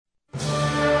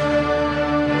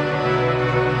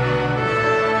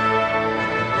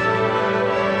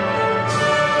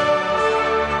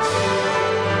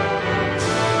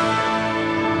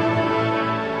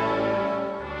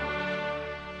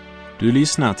Du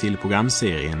lyssnar till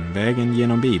programserien Vägen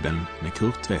genom Bibeln med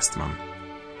Kurt Westman.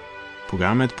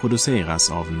 Programmet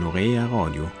produceras av Norea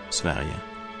Radio, Sverige.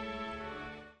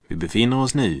 Vi befinner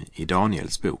oss nu i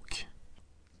Daniels bok.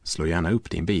 Slå gärna upp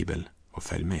din bibel och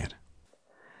följ med.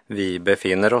 Vi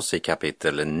befinner oss i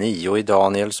kapitel 9 i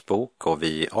Daniels bok och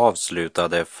vi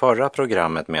avslutade förra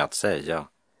programmet med att säga: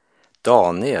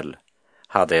 Daniel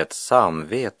hade ett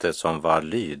samvete som var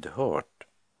lydhört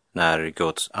när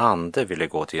Guds ande ville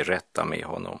gå till rätta med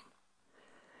honom.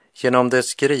 Genom det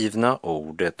skrivna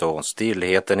ordet och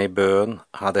stillheten i bön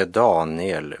hade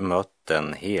Daniel mött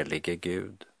den helige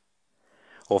Gud.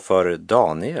 Och för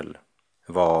Daniel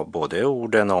var både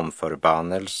orden om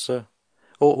förbannelse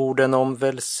och orden om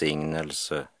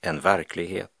välsignelse en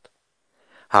verklighet.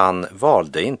 Han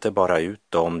valde inte bara ut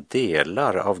de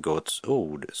delar av Guds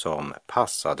ord som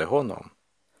passade honom.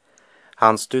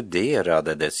 Han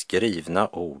studerade det skrivna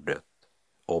ordet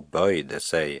och böjde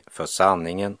sig för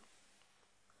sanningen.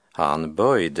 Han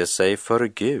böjde sig för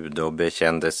Gud och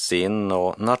bekände sin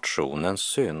och nationens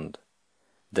synd.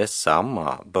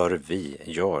 Detsamma bör vi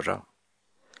göra.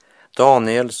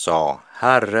 Daniel sa: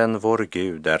 Herren vår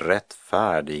Gud är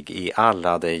rättfärdig i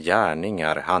alla de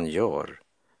gärningar han gör,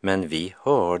 men vi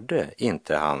hörde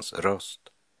inte hans röst.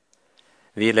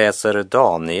 Vi läser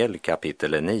Daniel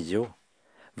kapitel 9,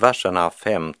 verserna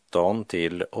 15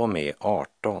 till och med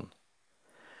 18.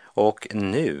 Och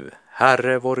nu,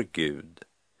 Herre vår Gud,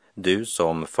 du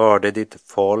som förde ditt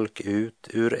folk ut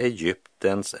ur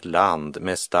Egyptens land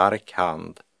med stark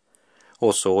hand,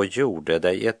 och så gjorde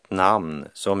dig ett namn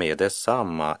som är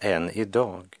detsamma än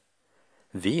idag.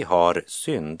 Vi har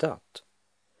syndat.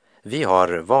 Vi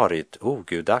har varit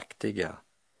ogudaktiga.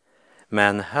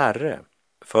 Men Herre,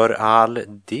 för all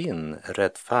din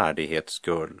rättfärdighets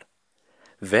skull,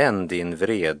 vänd din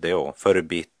vrede och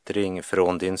förbittring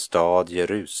från din stad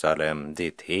Jerusalem,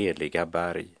 ditt heliga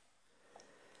berg.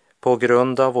 På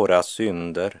grund av våra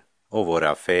synder och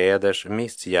våra fäders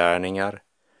missgärningar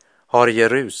har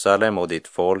Jerusalem och ditt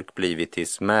folk blivit till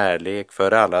smärlek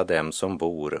för alla dem som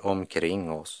bor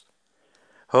omkring oss.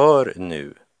 Hör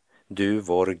nu, du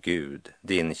vår Gud,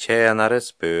 din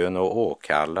tjänares bön och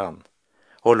åkallan,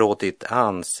 och låt ditt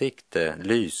ansikte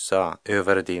lysa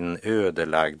över din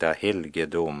ödelagda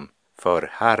helgedom för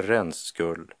Herrens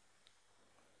skull.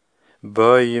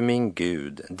 Böj, min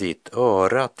Gud, ditt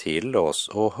öra till oss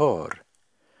och hör.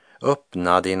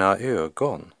 Öppna dina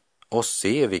ögon och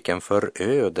se vilken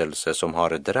förödelse som har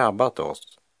drabbat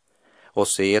oss, och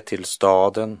se till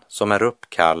staden som är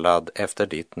uppkallad efter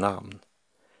ditt namn.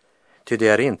 Ty det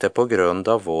är inte på grund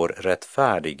av vår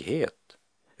rättfärdighet,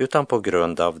 utan på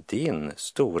grund av din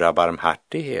stora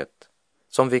barmhärtighet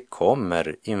som vi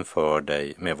kommer inför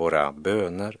dig med våra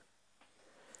böner.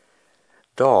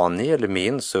 Daniel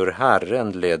minns hur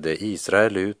Herren ledde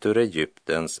Israel ut ur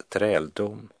Egyptens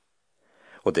träldom.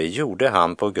 Och det gjorde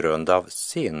han på grund av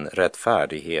sin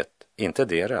rättfärdighet, inte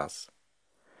deras.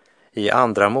 I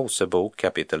Andra Mosebok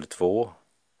kapitel 2,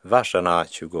 verserna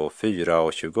 24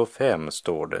 och 25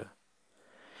 står det: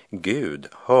 Gud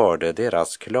hörde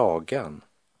deras klagan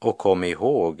och kom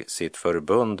ihåg sitt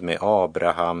förbund med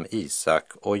Abraham,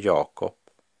 Isak och Jakob.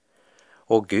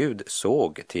 Och Gud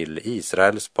såg till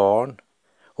Israels barn,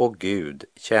 och Gud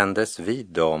kändes vid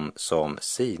dem som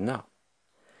sina.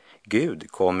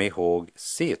 Gud kom ihåg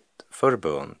sitt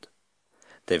förbund,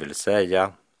 det vill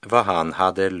säga vad han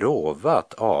hade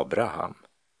lovat Abraham.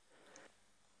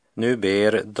 Nu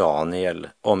ber Daniel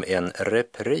om en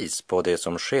repris på det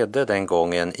som skedde den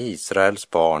gången Israels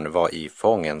barn var i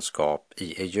fångenskap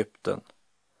i Egypten.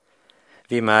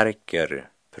 Vi märker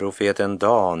profeten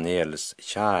Daniels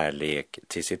kärlek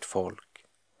till sitt folk.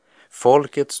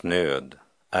 Folkets nöd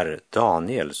är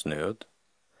Daniels nöd.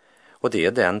 Och det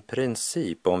är den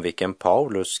princip om vilken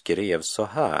Paulus skrev så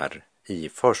här i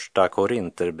första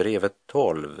Korinterbrevet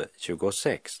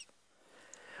 12:26.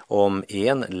 Om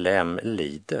en lem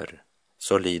lider,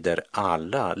 så lider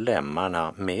alla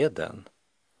lemmarna med den.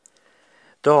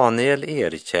 Daniel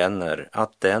erkänner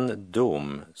att den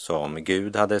dom som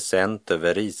Gud hade sänt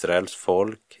över Israels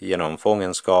folk genom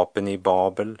fångenskapen i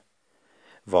Babel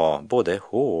var både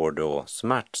hård och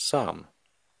smärtsam.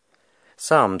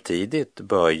 Samtidigt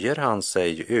böjer han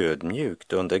sig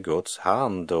ödmjukt under Guds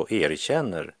hand och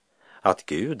erkänner att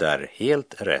Gud är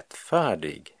helt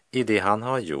rättfärdig i det han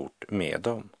har gjort med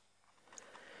dem.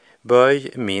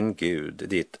 Böj, min Gud,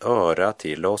 ditt öra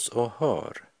till oss och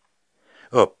hör.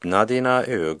 Öppna dina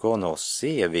ögon och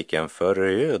se vilken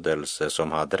förödelse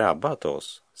som har drabbat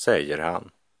oss, säger han,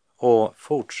 och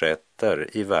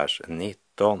fortsätter i vers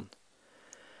 19.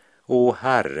 O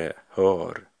Herre,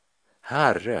 hör.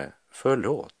 Herre,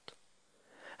 förlåt.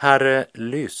 Herre,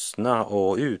 lyssna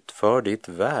och utför ditt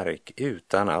verk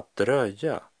utan att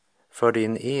dröja, för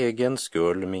din egen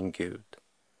skull, min Gud.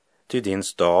 Ty din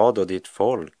stad och ditt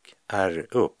folk är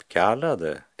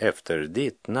uppkallade efter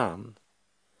ditt namn.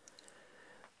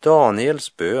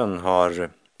 Daniels bön har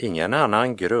ingen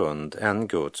annan grund än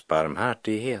Guds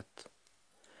barmhärtighet.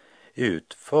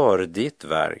 Utför ditt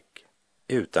verk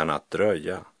utan att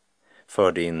dröja,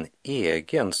 för din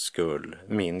egen skull,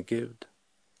 min Gud.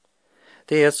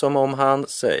 Det är som om han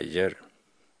säger: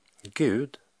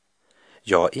 Gud,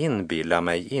 jag inbillar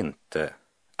mig inte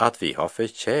att vi har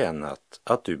förtjänat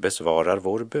att du besvarar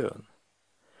vår bön.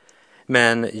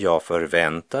 Men jag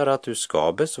förväntar att du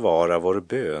ska besvara vår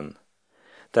bön,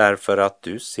 därför att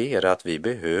du ser att vi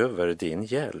behöver din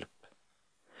hjälp.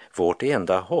 Vårt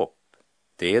enda hopp,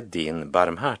 det är din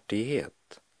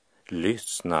barmhärtighet.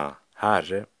 Lyssna,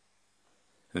 Herre.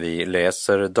 Vi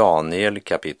läser Daniel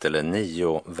kapitel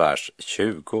 9, vers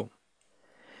 20.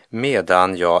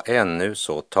 Medan jag ännu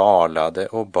så talade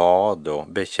och bad och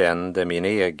bekände min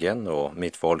egen och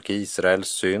mitt folk Israels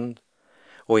synd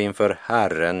och inför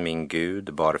Herren min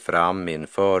Gud bar fram min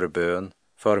förbön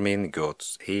för min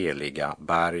Guds heliga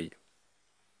berg.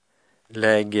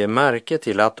 Lägg märke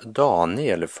till att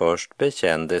Daniel först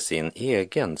bekände sin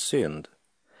egen synd,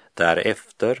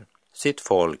 därefter sitt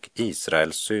folk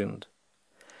Israels synd.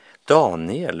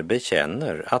 Daniel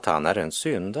bekänner att han är en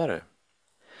syndare.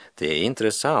 Det är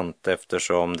intressant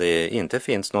eftersom det inte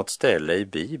finns något ställe i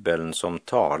Bibeln som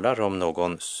talar om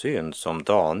någon synd som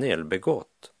Daniel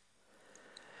begått.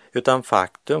 Utan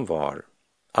faktum var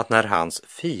att när hans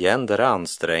fiender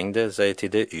ansträngde sig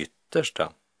till det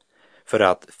yttersta för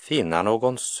att finna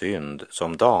någon synd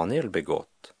som Daniel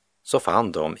begått, så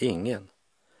fann de ingen.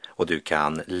 Och du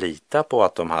kan lita på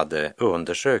att de hade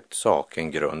undersökt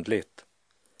saken grundligt.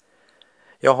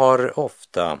 Jag har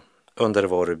ofta under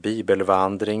vår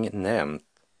bibelvandring nämnt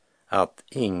att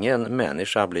ingen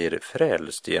människa blir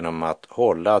frälst genom att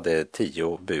hålla de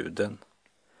 10 buden.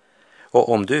 Och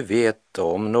om du vet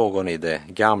om någon i det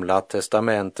gamla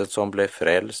testamentet som blev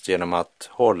frälst genom att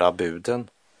hålla buden,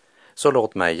 så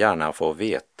låt mig gärna få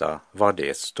veta var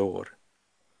det står.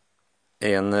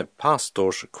 En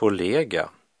pastorskollega,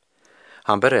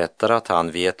 han berättar att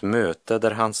han vid ett möte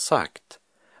där han sagt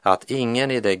att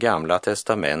ingen i det gamla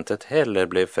testamentet heller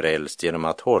blev frälst genom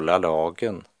att hålla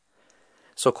lagen,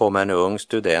 så kom en ung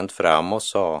student fram och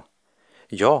sa: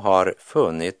 jag har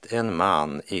funnit en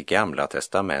man i gamla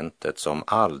testamentet som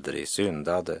aldrig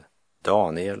syndade,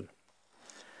 Daniel.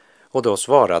 Och då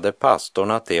svarade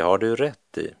pastorn att det har du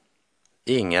rätt i.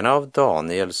 Ingen av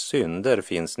Daniels synder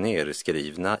finns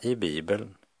nedskrivna i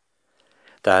Bibeln.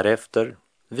 Därefter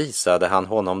visade han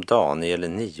honom Daniel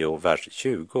 9, vers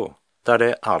 20, där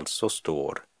det alltså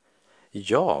står: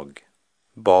 jag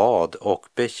bad och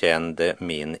bekände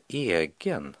min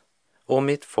egen och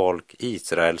mitt folk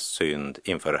Israels synd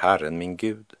inför Herren min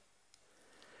Gud.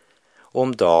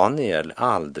 Om Daniel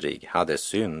aldrig hade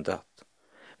syndat,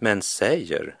 men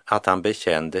säger att han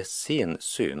bekände sin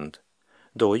synd,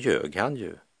 då ljög han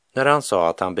ju när han sa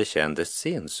att han bekände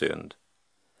sin synd.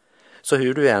 Så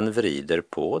hur du än vrider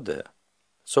på det,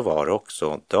 så var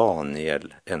också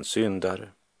Daniel en syndare.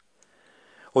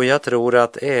 Och jag tror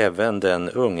att även den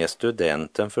unge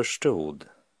studenten förstod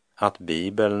att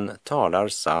Bibeln talar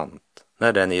sant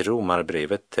när den i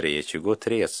Romarbrevet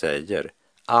 3:23 säger: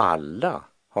 alla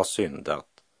har syndat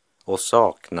och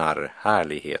saknar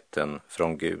härligheten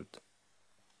från Gud.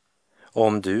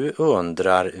 Om du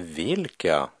undrar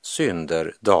vilka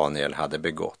synder Daniel hade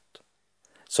begått,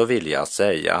 så vill jag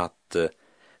säga att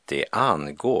det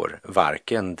angår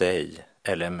varken dig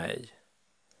eller mig.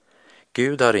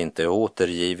 Gud har inte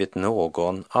återgivit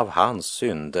någon av hans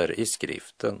synder i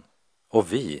skriften,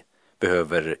 och vi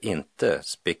behöver inte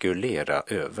spekulera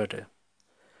över det,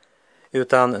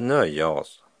 utan nöja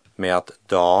oss med att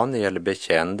Daniel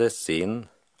bekände sin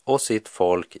och sitt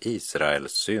folk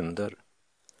Israels synder.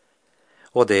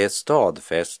 Och det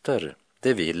stadfäster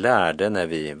det vi lärde när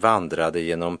vi vandrade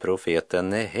genom profeten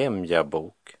Nehemja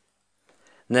bok,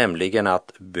 nämligen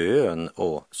att bön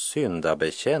och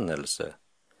syndabekännelse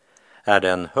är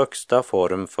den högsta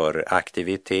form för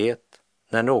aktivitet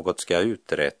när något ska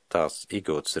uträttas i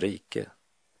Guds rike.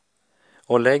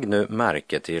 Och lägg nu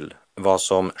märke till vad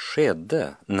som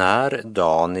skedde när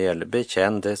Daniel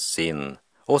bekände sin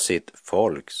och sitt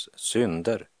folks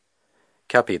synder.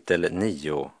 Kapitel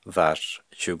 9, vers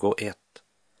 21.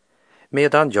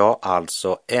 Medan jag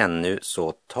alltså ännu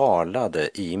så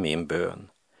talade i min bön,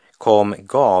 kom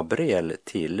Gabriel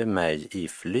till mig i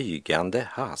flygande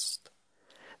hast,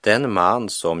 den man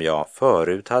som jag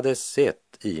förut hade sett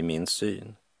i min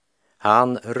syn.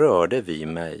 Han rörde vid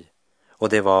mig och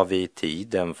det var vid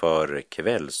tiden för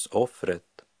kvällsoffret.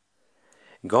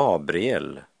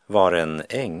 Gabriel var en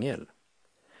ängel,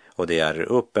 och det är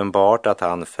uppenbart att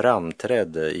han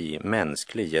framträdde i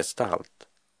mänsklig gestalt.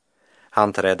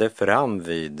 Han trädde fram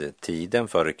vid tiden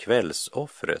för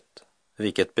kvällsoffret,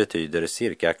 vilket betyder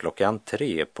cirka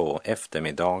 3:00 på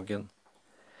eftermiddagen.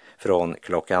 Från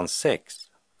 6:00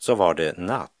 så var det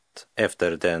natt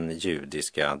efter den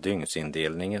judiska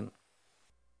dygnsindelningen.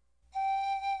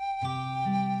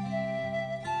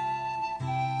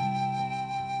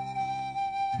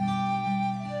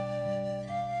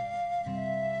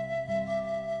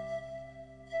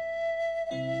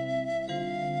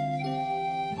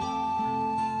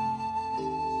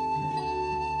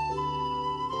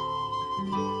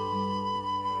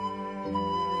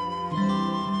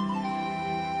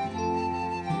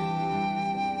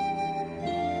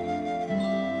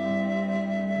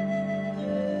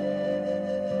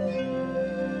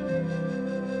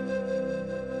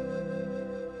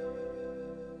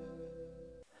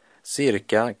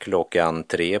 Cirka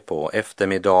 3:00 på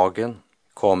eftermiddagen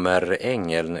kommer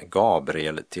ängeln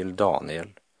Gabriel till Daniel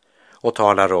och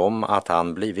talar om att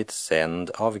han blivit sänd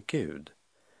av Gud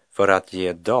för att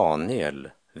ge Daniel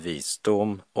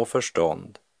visdom och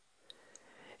förstånd.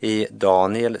 I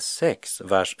Daniel 6,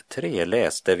 vers 3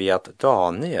 läste vi att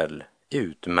Daniel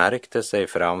utmärkte sig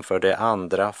framför de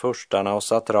andra furstarna och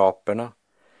satraperna,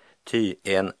 ty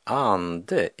en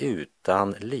ande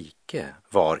utan like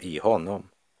var i honom.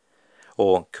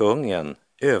 Och kungen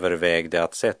övervägde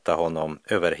att sätta honom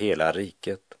över hela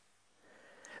riket.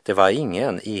 Det var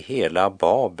ingen i hela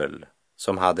Babel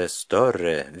som hade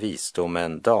större visdom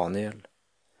än Daniel.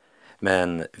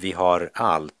 Men vi har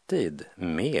alltid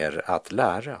mer att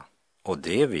lära, och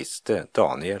det visste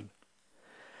Daniel.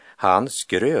 Han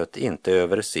skröt inte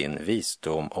över sin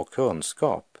visdom och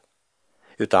kunskap,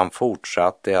 utan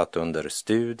fortsatte att under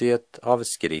studiet av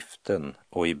skriften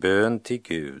och i bön till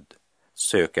Gud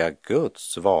söka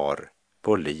Guds svar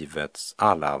på livets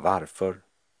alla varför.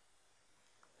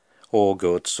 Och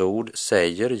Guds ord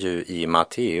säger ju i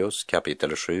Matteus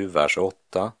kapitel 7, vers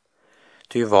 8: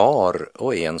 ty var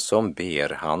och en som ber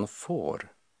han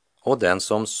får, och den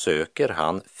som söker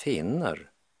han finner,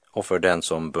 och för den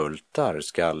som bultar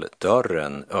skall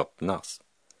dörren öppnas.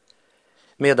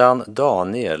 Medan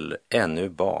Daniel ännu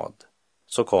bad,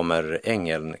 så kommer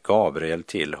ängeln Gabriel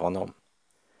till honom.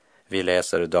 Vi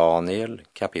läser Daniel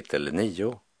kapitel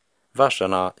 9,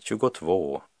 verserna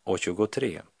 22 och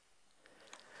 23.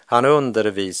 Han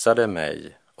undervisade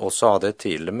mig och sade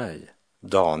till mig: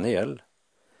 Daniel,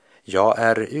 jag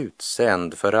är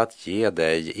utsänd för att ge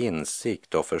dig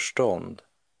insikt och förstånd.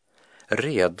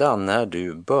 Redan när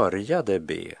du började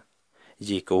be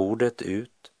gick ordet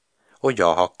ut, och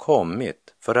jag har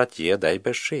kommit för att ge dig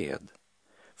besked,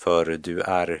 för du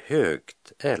är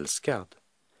högt älskad.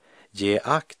 Ge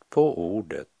akt på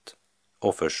ordet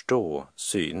och förstå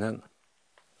synen.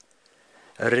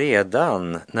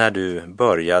 Redan när du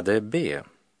började be.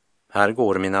 Här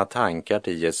går mina tankar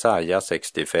till Jesaja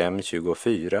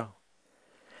 65:24.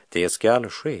 Det skall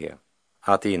ske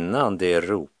att innan det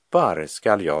ropar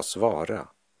skall jag svara,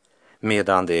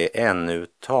 medan det ännu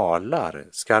talar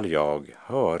skall jag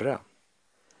höra.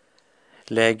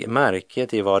 Lägg märke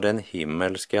till vad den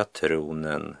himmelska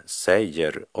tronen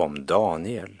säger om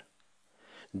Daniel.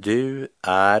 Du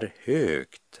är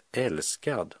högt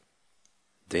älskad.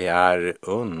 Det är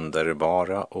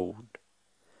underbara ord.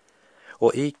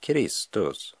 Och i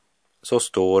Kristus så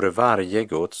står varje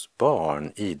Guds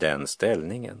barn i den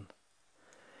ställningen.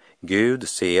 Gud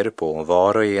ser på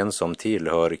var och en som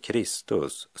tillhör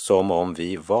Kristus som om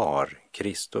vi var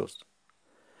Kristus.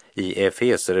 I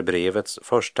Efeserbrevets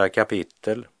 1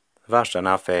 kapitel,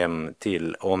 verserna 5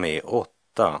 till och med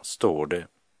 8 står det: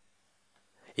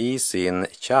 i sin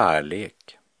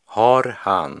kärlek har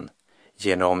han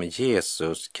genom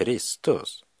Jesus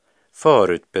Kristus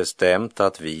förutbestämt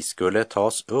att vi skulle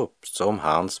tas upp som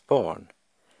hans barn,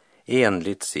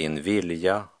 enligt sin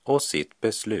vilja och sitt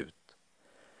beslut,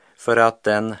 för att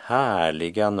den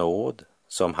härliga nåd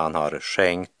som han har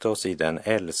skänkt oss i den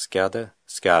älskade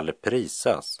skall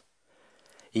prisas.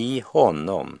 I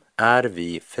honom är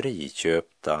vi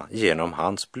friköpta genom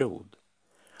hans blod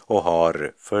och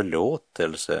har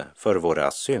förlåtelse för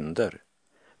våra synder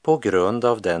på grund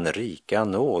av den rika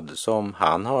nåd som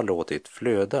han har låtit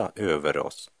flöda över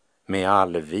oss med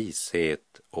all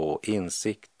vishet och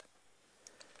insikt.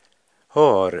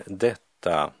 Hör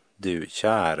detta, du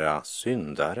kära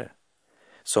syndare,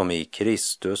 som i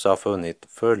Kristus har funnit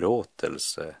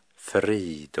förlåtelse,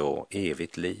 frid och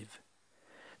evigt liv.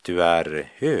 Du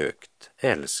är högt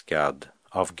älskad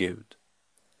av Gud.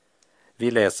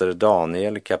 Vi läser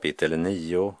Daniel kapitel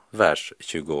 9, vers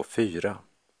 24.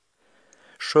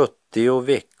 70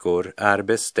 veckor är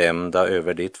bestämda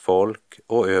över ditt folk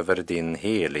och över din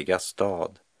heliga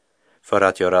stad, för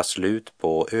att göra slut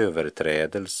på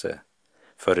överträdelse,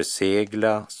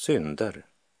 försegla synder,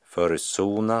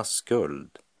 försona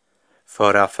skuld,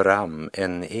 föra fram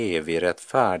en evig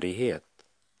rättfärdighet,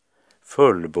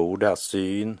 fullborda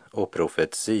syn och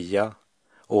profetia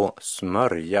och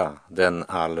smörja den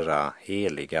allra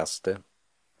heligaste.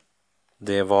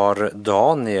 Det var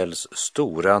Daniels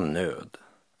stora nöd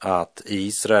att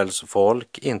Israels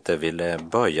folk inte ville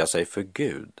böja sig för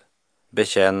Gud,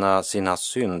 bekänna sina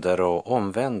synder och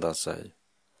omvända sig.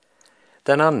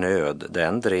 Denna nöd,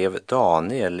 den drev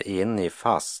Daniel in i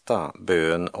fasta,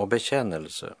 bön och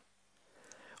bekännelse.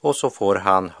 Och så får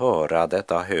han höra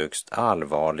detta högst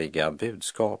allvarliga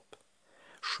budskap.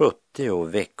 70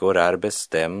 veckor är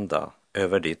bestämda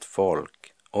över ditt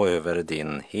folk och över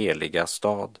din heliga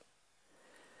stad.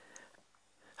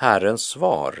 Herrens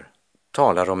svar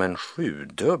talar om en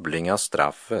 7-dubbling av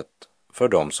straffet för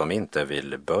dem som inte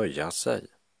vill böja sig.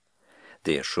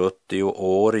 De 70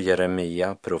 år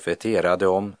Jeremia profeterade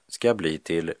om ska bli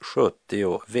till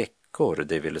 70 veckor,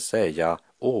 det vill säga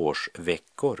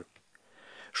årsveckor.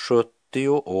 70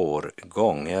 år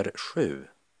gånger 7,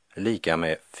 lika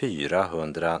med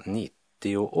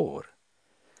 490 år.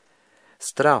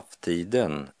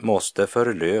 Strafftiden måste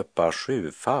förlöpa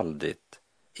 7-faldigt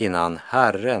innan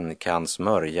Herren kan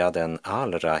smörja den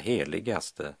allra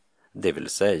heligaste, det vill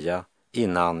säga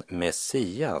innan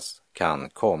Messias kan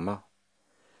komma.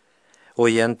 Och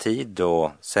i en tid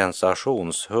då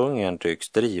sensationshungern tycks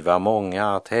driva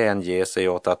många att hänge sig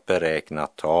åt att beräkna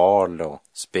tal och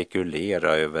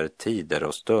spekulera över tider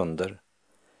och stunder,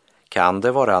 kan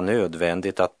det vara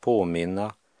nödvändigt att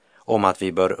påminna om att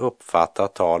vi bör uppfatta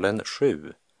talen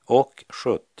 7 och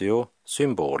 70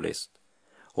 symboliskt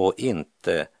och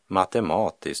inte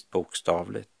matematiskt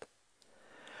bokstavligt.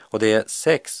 Och det är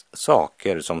 6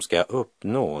 saker som ska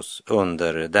uppnås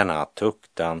under denna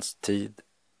tuktans tid.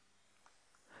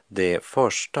 Det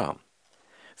första,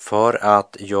 för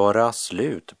att göra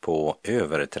slut på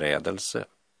överträdelse,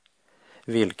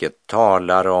 vilket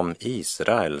talar om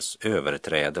Israels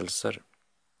överträdelser.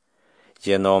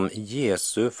 Genom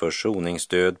Jesu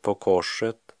försoningsdöd på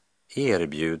korset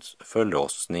erbjuds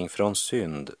förlossning från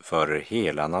synd för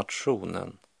hela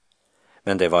nationen.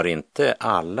 Men det var inte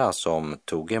alla som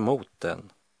tog emot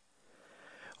den.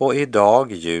 Och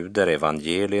idag ljuder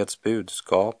evangeliets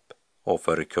budskap och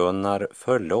förkunnar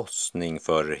förlossning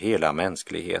för hela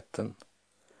mänskligheten.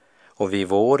 Och vid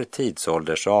vår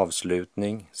tidsålders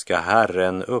avslutning ska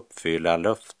Herren uppfylla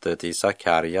löftet i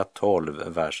Sakarja 12,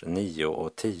 vers 9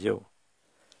 och 10.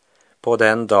 På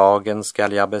den dagen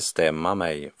skall jag bestämma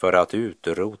mig för att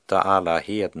utrota alla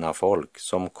hedna folk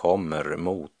som kommer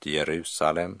mot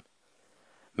Jerusalem.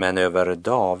 Men över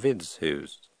Davids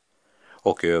hus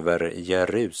och över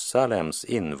Jerusalems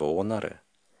invånare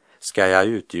ska jag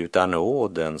utgjuta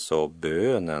nådens och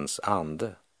bönens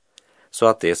ande, så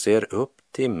att det ser upp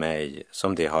till mig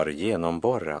som det har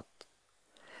genomborrat.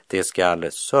 Det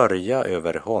skall sörja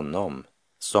över honom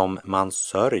som man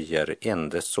sörjer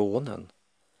ende sonen,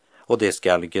 och det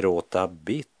skall gråta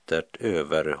bittert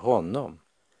över honom,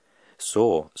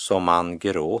 så som man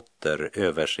gråter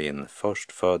över sin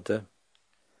förstfödde.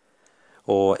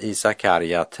 Och i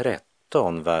Sakarja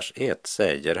 13, vers 1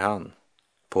 säger han: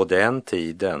 på den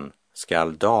tiden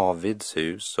skall Davids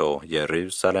hus och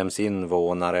Jerusalems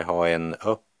invånare ha en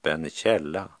öppen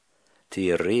källa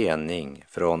till rening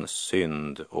från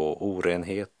synd och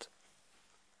orenhet.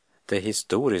 Det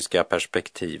historiska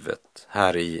perspektivet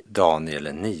här i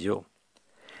Daniel 9,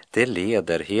 det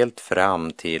leder helt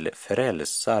fram till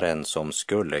frälsaren som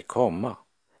skulle komma.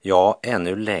 Ja,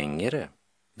 ännu längre.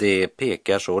 Det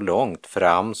pekar så långt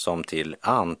fram som till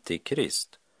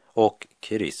Antikrist och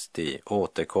Kristi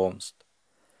återkomst.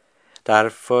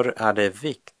 Därför är det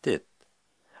viktigt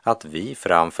att vi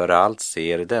framför allt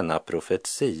ser denna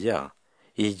profetia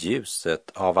i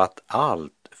ljuset av att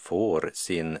allt får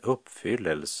sin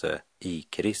uppfyllelse i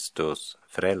Kristus,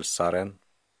 frälsaren.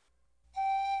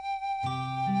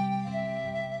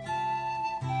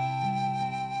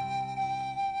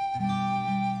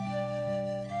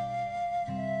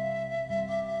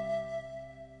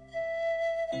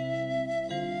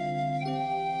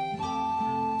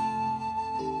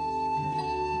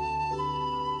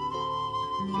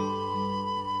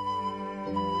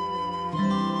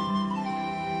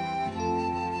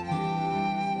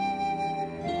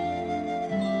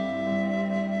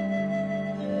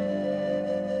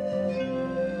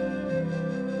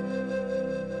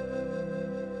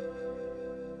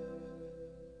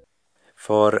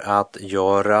 för att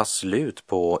göra slut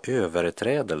på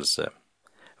överträdelse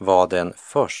var den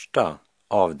första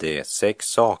av de 6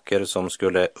 saker som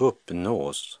skulle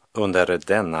uppnås under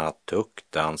denna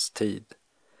tuktans tid.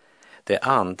 Det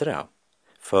andra,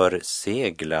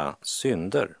 försegla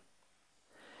synder.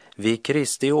 Vid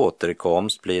Kristi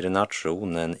återkomst blir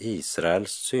nationen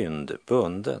Israels synd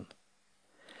bunden.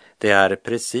 Det är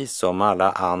precis som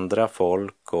alla andra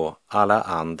folk och alla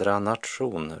andra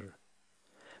nationer.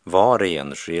 Var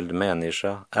enskild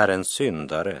människa är en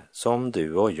syndare som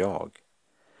du och jag.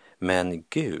 Men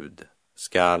Gud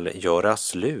skall göra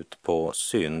slut på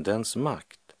syndens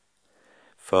makt.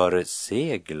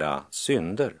 Försegla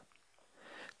synder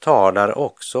talar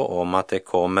också om att det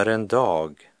kommer en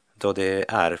dag då det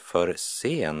är för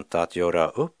sent att göra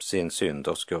upp sin synd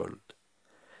och skuld.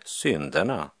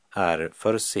 Synderna är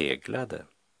förseglade.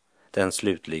 Den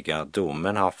slutliga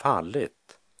domen har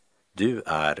fallit. Du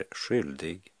är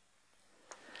skyldig.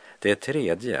 Det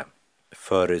tredje,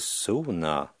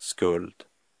 försona skuld.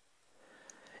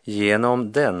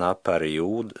 Genom denna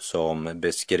period som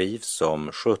beskrivs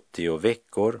som 70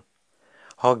 veckor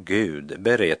har Gud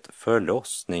berett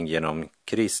förlossning genom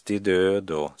Kristi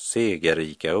död och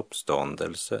segerrika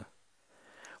uppståndelse,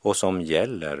 och som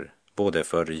gäller både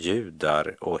för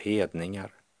judar och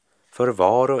hedningar, för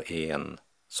var och en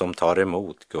som tar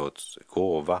emot Guds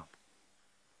gåva.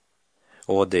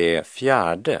 Och det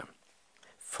fjärde,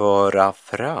 föra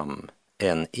fram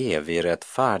en evig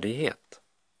rättfärdighet,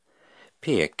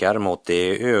 pekar mot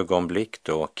det ögonblick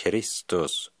då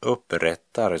Kristus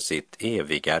upprättar sitt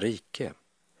eviga rike.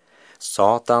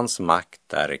 Satans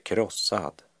makt är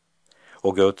krossad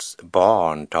och Guds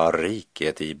barn tar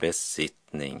riket i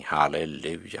besittning.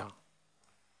 Halleluja.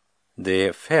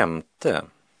 Det femte,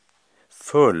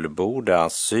 fullborda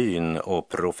syn och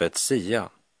profetia,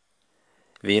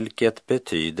 vilket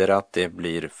betyder att det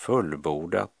blir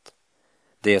fullbordat.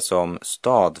 Det som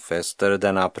stadfäster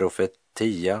denna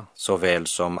profetia såväl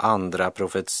som andra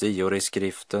profetior i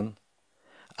skriften.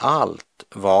 Allt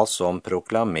vad som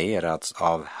proklamerats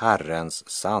av Herrens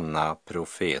sanna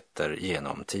profeter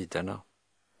genom tiderna.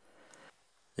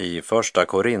 I första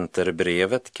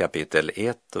Korinterbrevet kapitel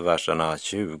 1, verserna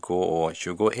 20 och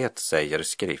 21 säger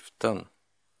skriften: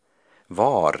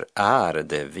 Var är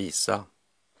det visa?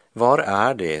 Var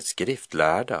är det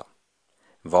skriftlärda?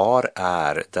 Var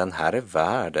är den här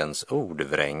världens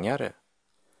ordvrängare?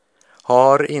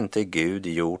 Har inte Gud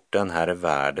gjort den här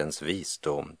världens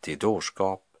visdom till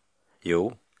dårskap?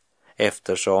 Jo,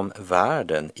 eftersom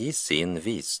världen i sin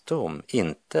visdom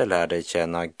inte lärde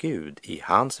känna Gud i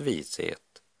hans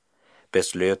vishet,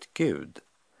 beslöt Gud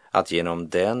att genom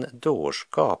den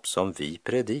dårskap som vi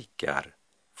predikar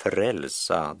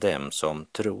frälsa dem som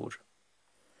tror.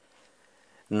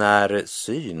 När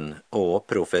syn och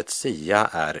profetia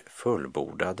är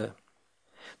fullbordade,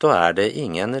 då är det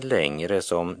ingen längre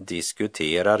som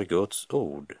diskuterar Guds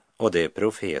ord och det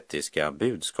profetiska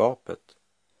budskapet.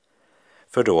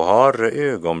 För då har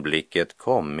ögonblicket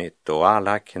kommit då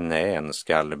alla knän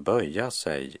skall böja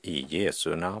sig i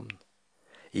Jesu namn,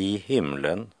 i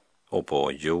himlen och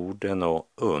på jorden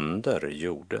och under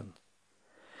jorden.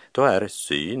 Då är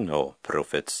syn och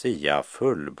profetia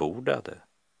fullbordade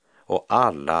och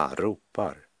alla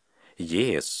ropar: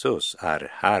 Jesus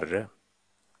är Herre.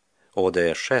 Och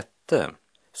det sjätte,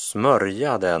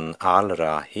 smörja den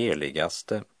allra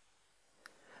heligaste.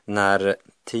 När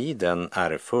tiden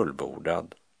är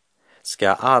fullbordad ska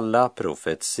alla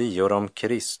profetior om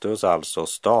Kristus alltså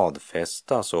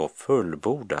stadfästas och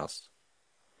fullbordas.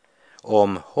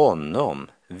 Om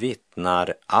honom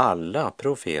vittnar alla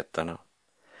profeterna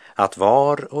att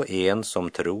var och en som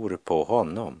tror på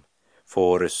honom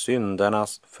får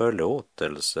syndernas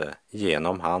förlåtelse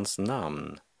genom hans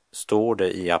namn, står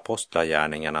det i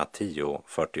Apostlagärningarna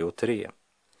 10:43.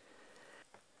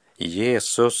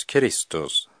 Jesus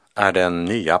Kristus är den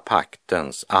nya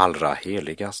paktens allra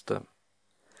heligaste.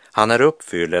 Han är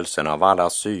uppfyllelsen av alla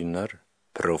syner,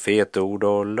 profetord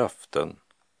och löften.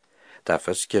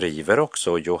 Därför skriver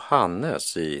också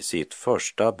Johannes i sitt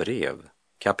första brev,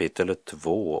 kapitel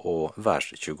 2 och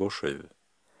vers 27.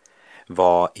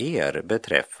 Vad er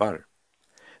beträffar,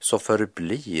 så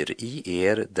förblir i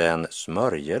er den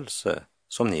smörjelse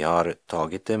som ni har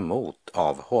tagit emot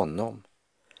av honom.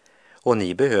 Och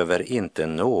ni behöver inte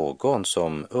någon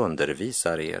som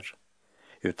undervisar er,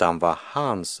 utan vad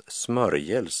hans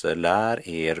smörjelse lär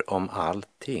er om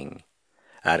allting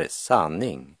är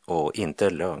sanning och inte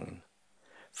lögn.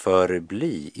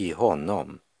 Förbli i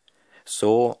honom,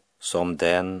 så som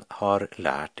den har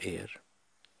lärt er.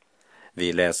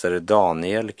 Vi läser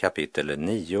Daniel kapitel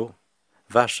 9,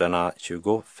 verserna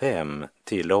 25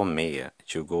 till och med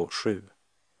 27.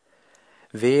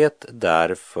 Vet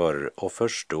därför och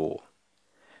förstå,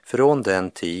 från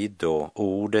den tid då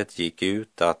ordet gick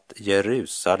ut att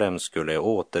Jerusalem skulle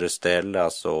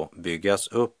återställas och byggas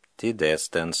upp till dess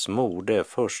den smorde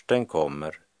försten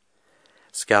kommer,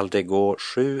 skall det gå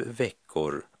 7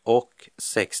 veckor och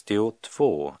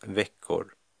 62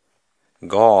 veckor.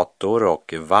 Gator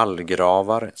och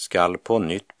vallgravar skall på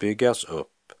nytt byggas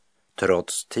upp,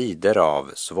 trots tider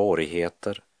av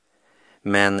svårigheter.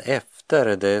 Men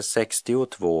efter de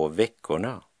 62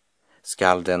 veckorna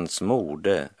skall den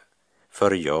smorde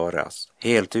förgöras,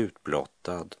 helt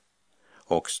utblottad,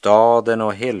 och staden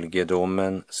och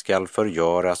helgedomen skall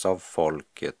förgöras av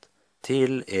folket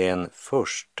till en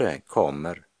furste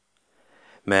kommer.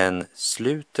 Men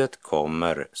slutet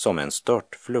kommer som en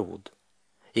störtflod.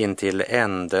 Intill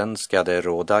änden ska det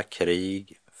råda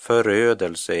krig,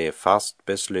 förödelse är fast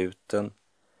besluten.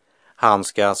 Han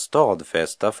ska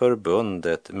stadfästa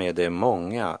förbundet med de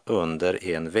många under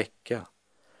en vecka.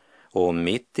 Och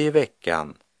mitt i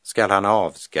veckan skall han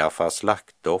avskaffa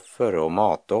slaktoffer och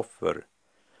matoffer.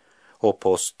 Och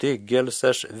på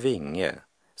styggelsers vinge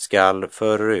skall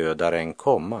förödaren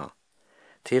komma,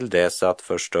 till dess att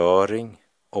förstöring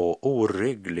och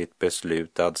oryggligt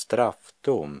beslutad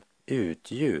straffdom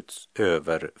utgjuts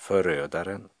över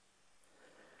förödaren.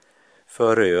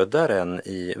 Förödaren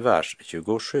i vers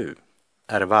 27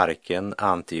 är varken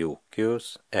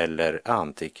Antiochus eller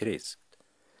Antikrist,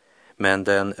 men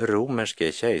den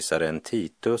romerske kejsaren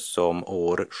Titus som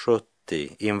år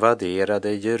 70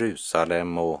 invaderade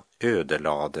Jerusalem och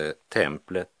ödelade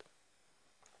templet.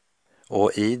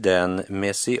 Och i den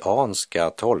messianska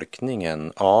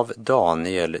tolkningen av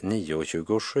Daniel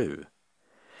 9:27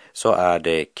 så är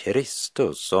det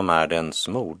Kristus som är den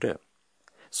smorde,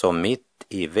 som mitt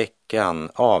i veckan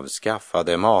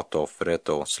avskaffade matoffret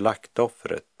och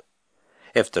slaktoffret,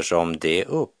 eftersom det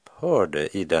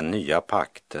upphörde i den nya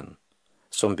pakten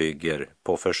som bygger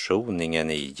på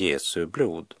försoningen i Jesu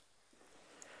blod.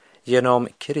 Genom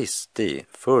Kristi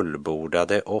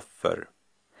fullbordade offer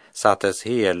sattes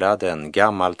hela den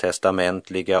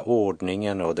gammaltestamentliga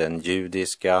ordningen och den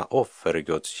judiska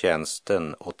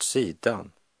offergudstjänsten åt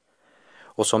sidan,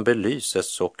 och som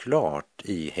belyses så klart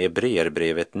i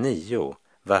Hebreerbrevet 9,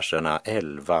 verserna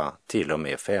 11 till och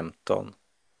med 15.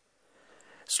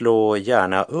 Slå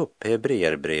gärna upp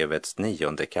Hebreerbrevets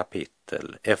 9:e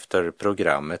kapitel efter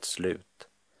programmets slut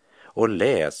och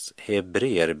läs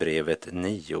Hebreerbrevet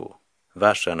 9,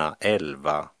 verserna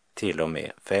 11 till och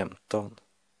med 15.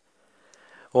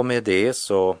 Och med det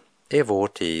så är vår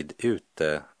tid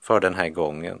ute för den här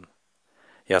gången.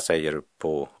 Jag säger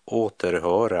på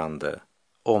återhörande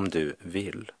om du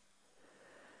vill.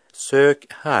 Sök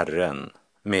Herren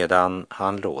medan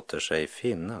han låter sig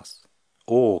finnas.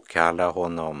 Åkalla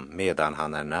honom medan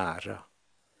han är nära.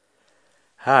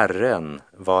 Herren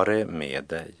vare med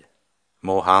dig.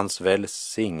 Må hans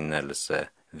välsignelse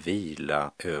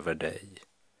vila över dig.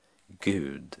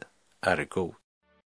 Gud är god.